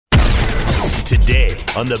Today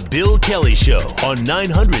on The Bill Kelly Show on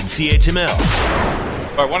 900 CHML.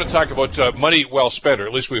 I want to talk about money well spent, or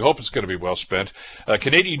at least we hope it's going to be well spent.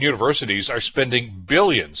 Canadian universities are spending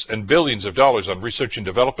billions and billions of dollars on research and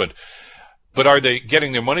development, but are they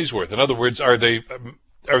getting their money's worth? In other words, are they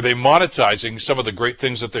monetizing some of the great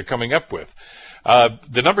things that they're coming up with?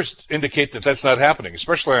 The numbers indicate that that's not happening,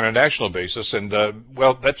 especially on a national basis, and,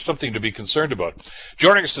 well, that's something to be concerned about.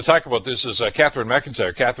 Joining us to talk about this is Catherine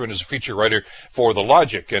McIntyre. Catherine is a feature writer for The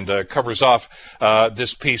Logic and covers off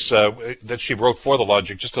this piece that she wrote for The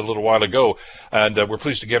Logic just a little while ago, and we're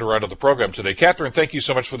pleased to get her onto the program today. Catherine, thank you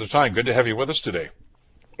so much for the time. Good to have you with us today.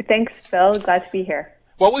 Thanks, Phil. Glad to be here.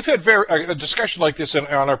 Well, we've had a discussion like this on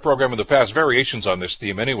our program in the past, variations on this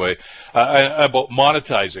theme anyway, about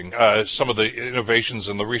monetizing some of the innovations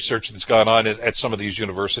and the research that's gone on at some of these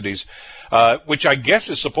universities, which I guess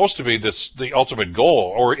is supposed to be the ultimate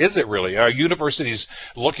goal, or is it really? Are universities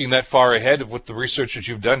looking that far ahead with the research that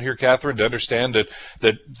you've done here, Catherine, to understand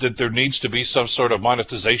that there needs to be some sort of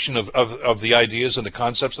monetization of the ideas and the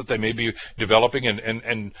concepts that they may be developing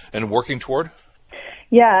and working toward?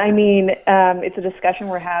 Yeah, I mean, it's a discussion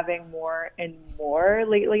we're having more and more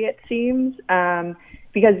lately, it seems,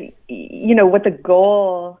 because, you know, what the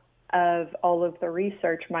goal of all of the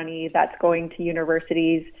research money that's going to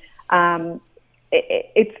universities,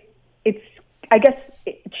 it's I guess,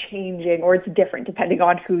 changing, or it's different depending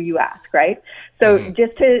on who you ask, right? So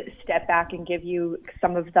just to step back and give you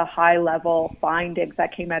some of the high-level findings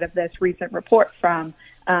that came out of this recent report from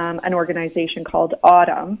an organization called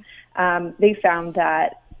Autumn. They found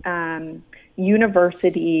that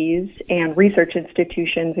universities and research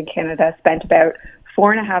institutions in Canada spent about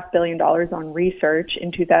 $4.5 billion on research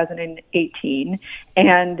in 2018,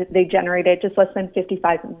 and they generated just less than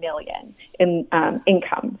 $55 million in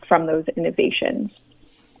income from those innovations.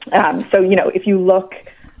 So, you know, if you look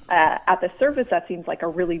at the surface, that seems like a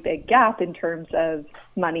really big gap in terms of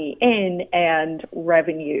money in and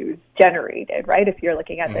revenues generated, right? If you're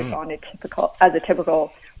looking at this on a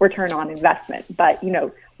typical return on investment. But, you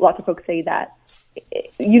know, lots of folks say that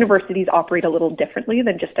universities operate a little differently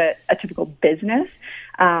than just a typical business.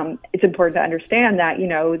 It's important to understand that, you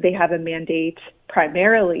know, they have a mandate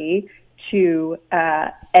primarily to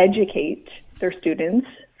educate their students,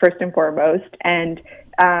 first and foremost, and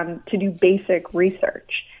to do basic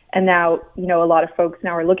research. And now, you know, a lot of folks now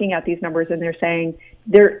are looking at these numbers and they're saying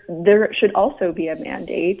there should also be a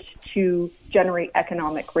mandate to generate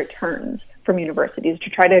economic returns from universities to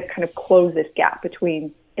try to kind of close this gap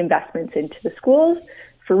between investments into the schools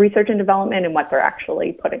for research and development and what they're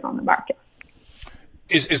actually putting on the market.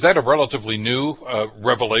 Is that a relatively new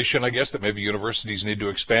revelation, I guess, that maybe universities need to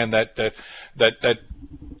expand that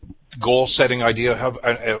goal-setting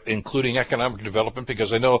idea, including economic development?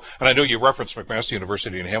 Because I know you referenced McMaster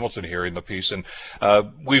University in Hamilton here in the piece, and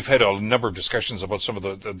we've had a number of discussions about some of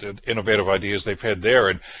the innovative ideas they've had there,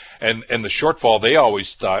 and the shortfall they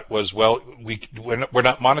always thought was, well, we're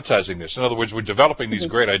not monetizing this. In other words, we're developing these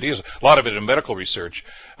great ideas, a lot of it in medical research,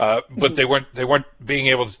 but they weren't being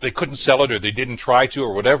able to, they couldn't sell it, or they didn't try to,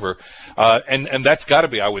 or whatever, and that's got to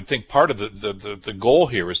be, I would think, part of the goal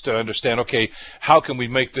here is to understand, okay, how can we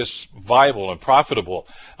make this viable and profitable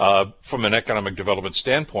from an economic development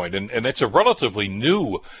standpoint, and it's a relatively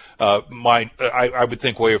new I would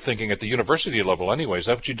think, way of thinking at the university level anyway. Is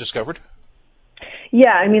that what you discovered?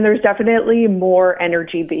 Yeah, I mean, there's definitely more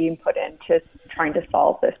energy being put into trying to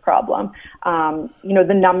solve this problem. You know,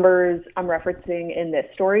 the numbers I'm referencing in this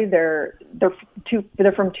story, they're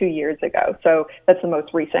from 2 years ago, so that's the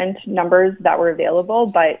most recent numbers that were available,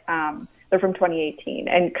 but they're from 2018,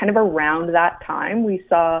 and kind of around that time we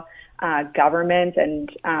saw government and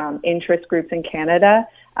interest groups in Canada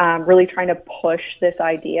really trying to push this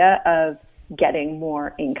idea of getting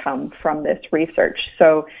more income from this research.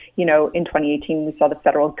 So, you know, in 2018, we saw the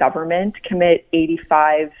federal government commit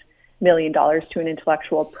 $85 million to an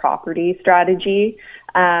intellectual property strategy.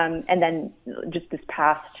 And then just this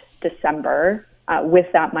past December,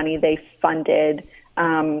 with that money, they funded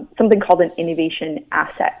something called an Innovation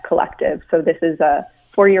Asset Collective. So this is a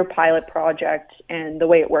 4-year pilot project, and the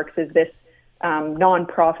way it works is this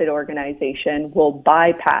nonprofit organization will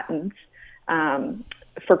buy patents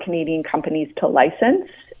for Canadian companies to license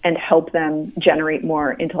and help them generate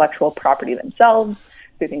more intellectual property themselves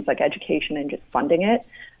through things like education and just funding it.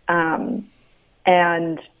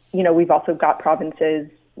 And, you know, we've also got provinces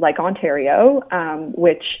like Ontario,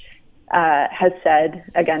 which has said,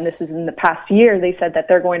 again, this is in the past year, they said that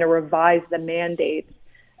they're going to revise the mandates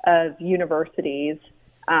of universities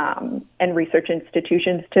and research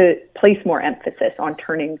institutions to place more emphasis on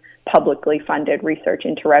turning publicly funded research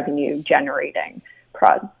into revenue generating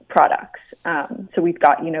products. So we've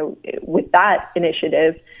got, with that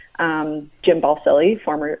initiative, Jim Balsillie,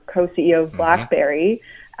 former co-CEO of BlackBerry,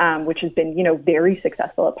 which has been, very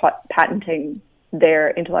successful at patenting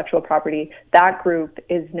their intellectual property. That group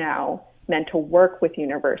is now meant to work with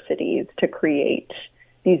universities to create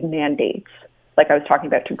these mandates, like I was talking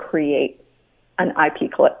about, to create an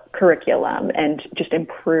IP curriculum and just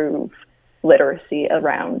improve literacy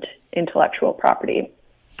around intellectual property.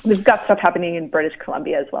 We've got stuff happening in British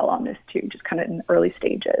Columbia as well on this too, just kind of in early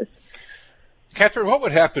stages. Catherine, what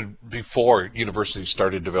would happen before universities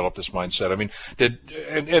started to develop this mindset? I mean,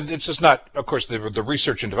 and it's just not, of course, the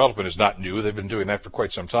research and development is not new. They've been doing that for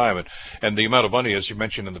quite some time, and the amount of money, as you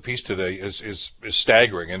mentioned in the piece today, is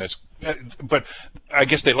staggering. And but I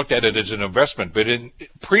guess they looked at it as an investment. But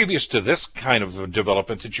previous to this kind of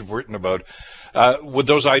development that you've written about, would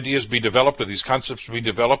those ideas be developed, or these concepts be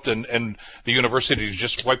developed, and the universities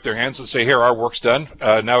just wipe their hands and say, "Here, our work's done.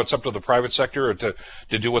 Now it's up to the private sector to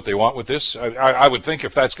do what they want with this"? I would think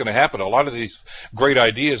if that's going to happen, a lot of these great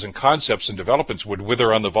ideas and concepts and developments would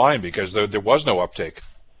wither on the vine because there was no uptake.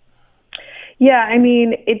 Yeah, I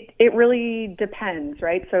mean, it really depends,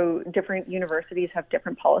 right? So different universities have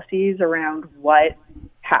different policies around what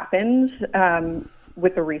happens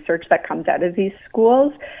with the research that comes out of these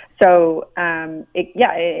schools. So,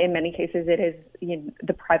 in many cases, it is,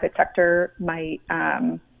 the private sector might,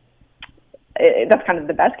 that's kind of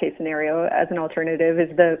the best case scenario as an alternative,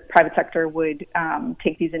 is the private sector would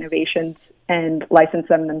take these innovations and license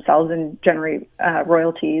them themselves and generate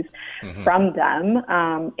royalties from them.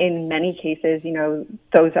 In many cases,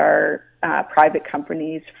 those are private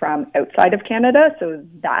companies from outside of Canada. So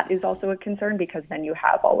that is also a concern, because then you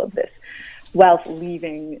have all of this wealth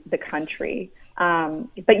leaving the country.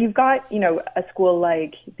 But you've got, a school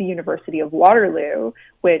like the University of Waterloo,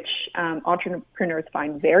 which entrepreneurs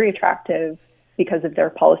find very attractive because of their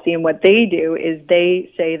policy. And what they do is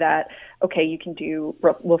they say that, okay,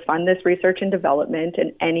 we'll fund this research and development,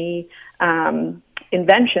 and any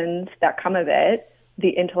inventions that come of it, the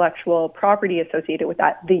intellectual property associated with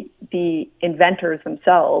that, the inventors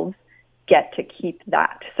themselves get to keep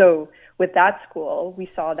that. So with that school, we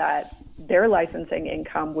saw that their licensing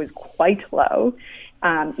income was quite low,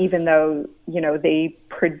 even though, they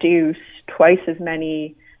produce twice as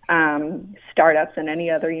many startups than any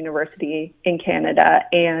other university in Canada,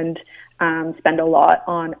 and spend a lot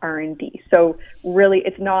on R&D. So really,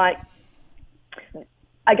 it's not,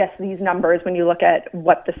 I guess, these numbers, when you look at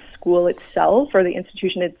what the school itself or the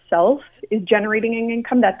institution itself is generating in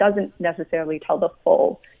income, that doesn't necessarily tell the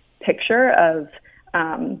full picture of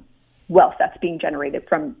wealth that's being generated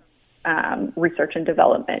from research and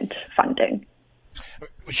development funding.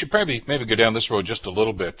 We should probably maybe go down this road just a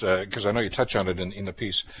little bit, because I know you touch on it in the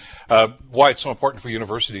piece, why it's so important for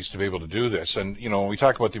universities to be able to do this. And, when we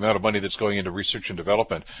talk about the amount of money that's going into research and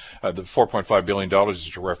development, the $4.5 billion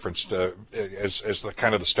that you referenced as the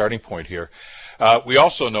kind of the starting point here, we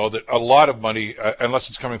also know that a lot of money, unless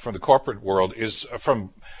it's coming from the corporate world, is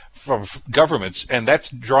from governments, and that's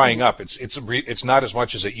drying up. It's not as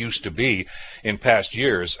much as it used to be in past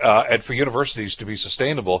years. And for universities to be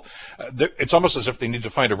sustainable, it's almost as if they need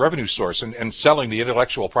to find a revenue source, and selling the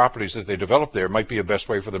intellectual properties that they develop there might be a best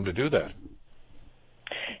way for them to do that.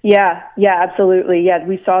 Yeah, absolutely. Yeah,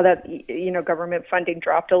 we saw that, government funding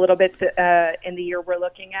dropped a little bit in the year we're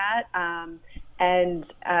looking at. I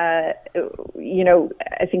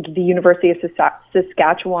think the University of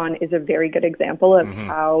Saskatchewan is a very good example of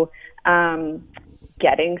how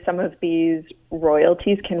getting some of these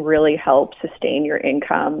royalties can really help sustain your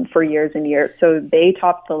income for years and years. So they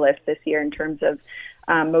topped the list this year in terms of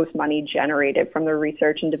most money generated from the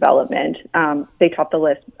research and development. They topped the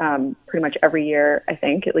list pretty much every year, I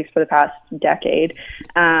think, at least for the past decade.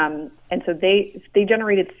 And so they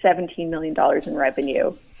generated $17 million in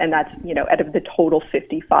revenue, and that's, out of the total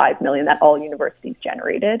 $55 million that all universities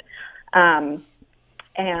generated. And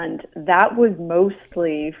that was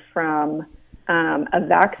mostly from a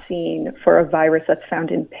vaccine for a virus that's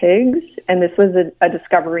found in pigs. And this was a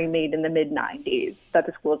discovery made in the mid-90s that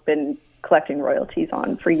the school has been collecting royalties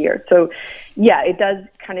on for years. So, yeah, it does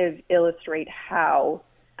kind of illustrate how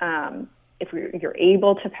if you're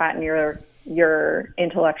able to patent your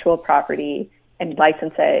intellectual property and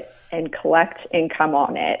license it and collect income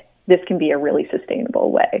on it, this can be a really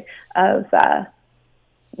sustainable way of,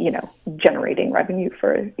 generating revenue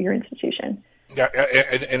for your institution. Yeah,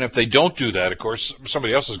 and if they don't do that, of course,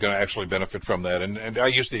 somebody else is going to actually benefit from that. And I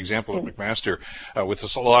use the example of McMaster with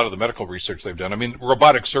a lot of the medical research they've done. I mean,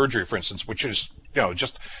 robotic surgery, for instance, which is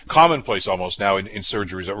just commonplace almost now in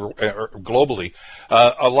surgeries or globally.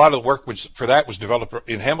 A lot of the work was developed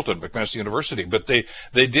in Hamilton, McMaster University, but they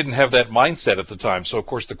didn't have that mindset at the time. So of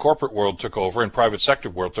course the corporate world took over and private sector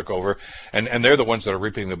world took over, and they're the ones that are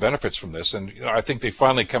reaping the benefits from this. And I think they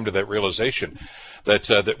finally come to that realization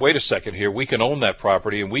that wait a second here, we can own that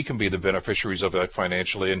property and we can be the beneficiaries of that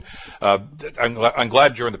financially. And I'm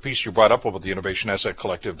glad during the piece you brought up about the Innovation Asset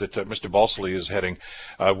Collective that Mr. Balsillie is heading.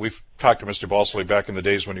 We've talked to Mr. Balsillie back in the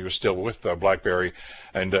days when he was still with BlackBerry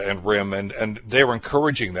and RIM, and they were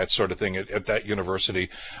encouraging that sort of thing at that university,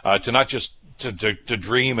 to not just to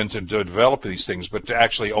dream and to develop these things, but to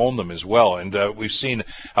actually own them as well. And we've seen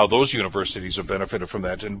how those universities have benefited from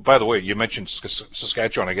that. And by the way, you mentioned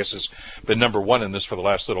Saskatchewan, I guess, has been number one in this for the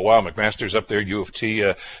last little while. McMaster's up there, U of T,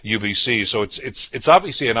 UBC. So it's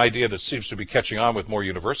obviously an idea that seems to be catching on with more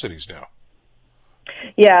universities now.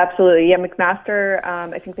 Yeah, absolutely. Yeah, McMaster,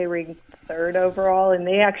 I think they ranked third overall, and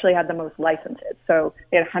they actually had the most licenses. So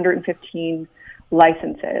they had 115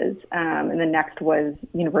 licenses, and the next was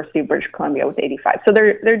University of British Columbia with 85. So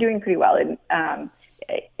they're doing pretty well. And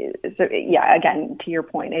so yeah, again, to your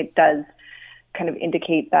point, it does kind of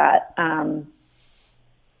indicate that I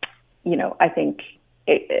think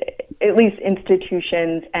at least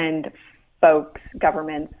institutions and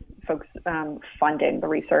governments, folks funding the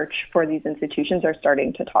research for these institutions are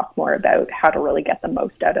starting to talk more about how to really get the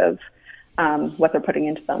most out of what they're putting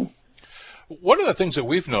into them. One of the things that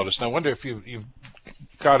we've noticed, and I wonder if you've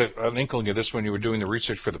got an inkling of this when you were doing the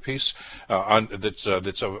research for the piece that's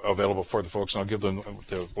available for the folks, and I'll give them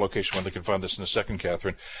the location when they can find this in a second,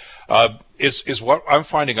 Catherine, is what I'm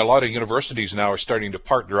finding a lot of universities now are starting to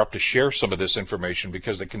partner up to share some of this information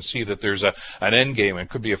because they can see that there's an end game and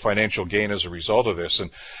could be a financial gain as a result of this.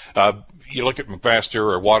 And you look at McMaster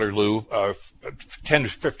or Waterloo, 10 to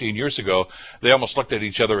 15 years ago, they almost looked at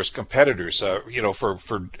each other as competitors,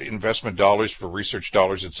 for investment dollars, for research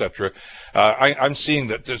dollars, etc. I'm seeing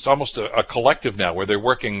that there's almost a collective now where they're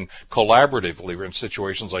working collaboratively in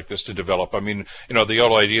situations like this to develop. I mean, the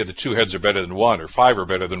old idea that two heads are better than one or five are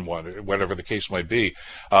better than one, whatever the case might be.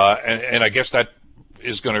 And I guess that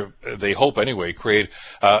is going to, they hope anyway, create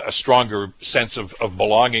a stronger sense of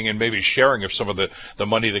belonging and maybe sharing of some of the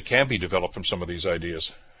money that can be developed from some of these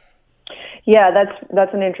ideas. Yeah,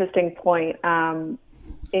 that's an interesting point.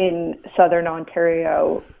 In Southern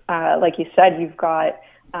Ontario, like you said, you've got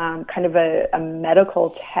kind of a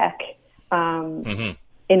medical tech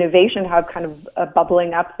innovation hub kind of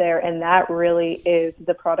bubbling up there, and that really is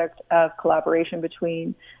the product of collaboration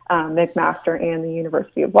between McMaster and the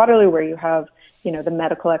University of Waterloo, where you have the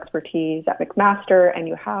medical expertise at McMaster, and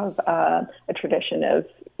you have a tradition of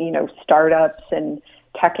startups and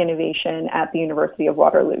tech innovation at the University of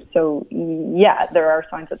Waterloo. So yeah, there are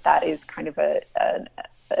signs that is kind of an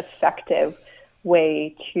effective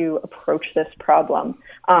way to approach this problem.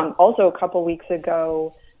 Also, a couple weeks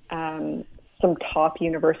ago, some top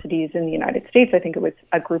universities in the United States, I think it was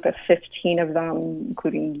a group of 15 of them,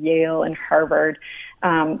 including Yale and Harvard,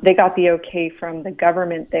 they got the okay from the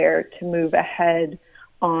government there to move ahead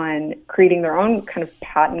on creating their own kind of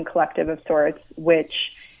patent collective of sorts,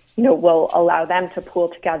 which will allow them to pool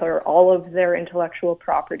together all of their intellectual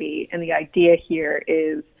property. And the idea here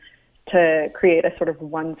is to create a sort of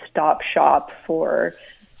one-stop shop for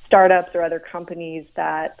startups or other companies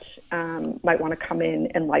that might want to come in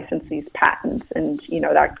and license these patents. And,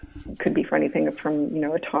 that could be for anything from,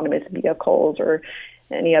 autonomous vehicles or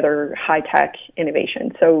any other high-tech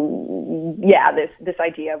innovation. So, yeah, this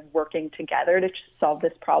idea of working together to solve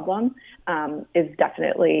this problem is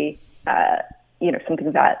definitely,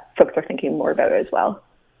 something that folks are thinking more about as well.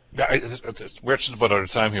 We're just about out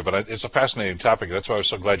of time here, but it's a fascinating topic. That's why I was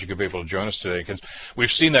so glad you could be able to join us today, because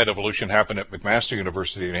we've seen that evolution happen at McMaster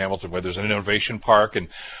University in Hamilton, where there's an innovation park and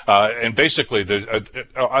basically there's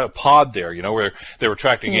a pod there, where they're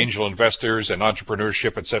attracting angel investors and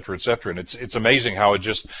entrepreneurship, et cetera, et cetera. And it's amazing how it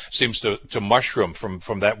just seems to mushroom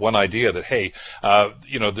from that one idea that, hey,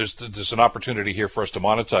 there's an opportunity here for us to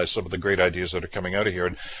monetize some of the great ideas that are coming out of here.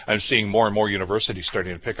 And I'm seeing more and more universities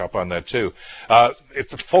starting to pick up on that too. If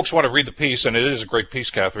the folks want to read the piece, and it is a great piece,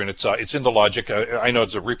 Catherine, it's in the Logic. I know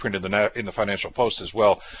it's a reprint in the Financial Post as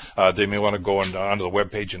well. They may want to go onto the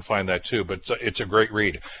webpage and find that too, but it's a great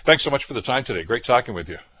read. Thanks so much for the time today. Great talking with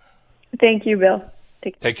you. Thank you, Bill.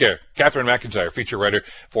 Take care. Catherine McIntyre, feature writer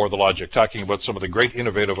for The Logic, talking about some of the great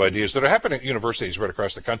innovative ideas that are happening at universities right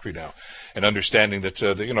across the country now, and understanding that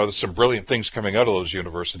there's some brilliant things coming out of those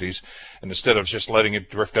universities, and instead of just letting it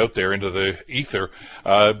drift out there into the ether,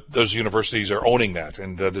 those universities are owning that,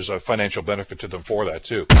 and there's a financial benefit to them for that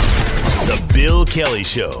too. The Bill Kelly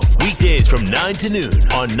Show, weekdays from 9 to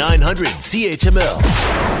noon on 900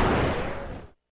 CHML.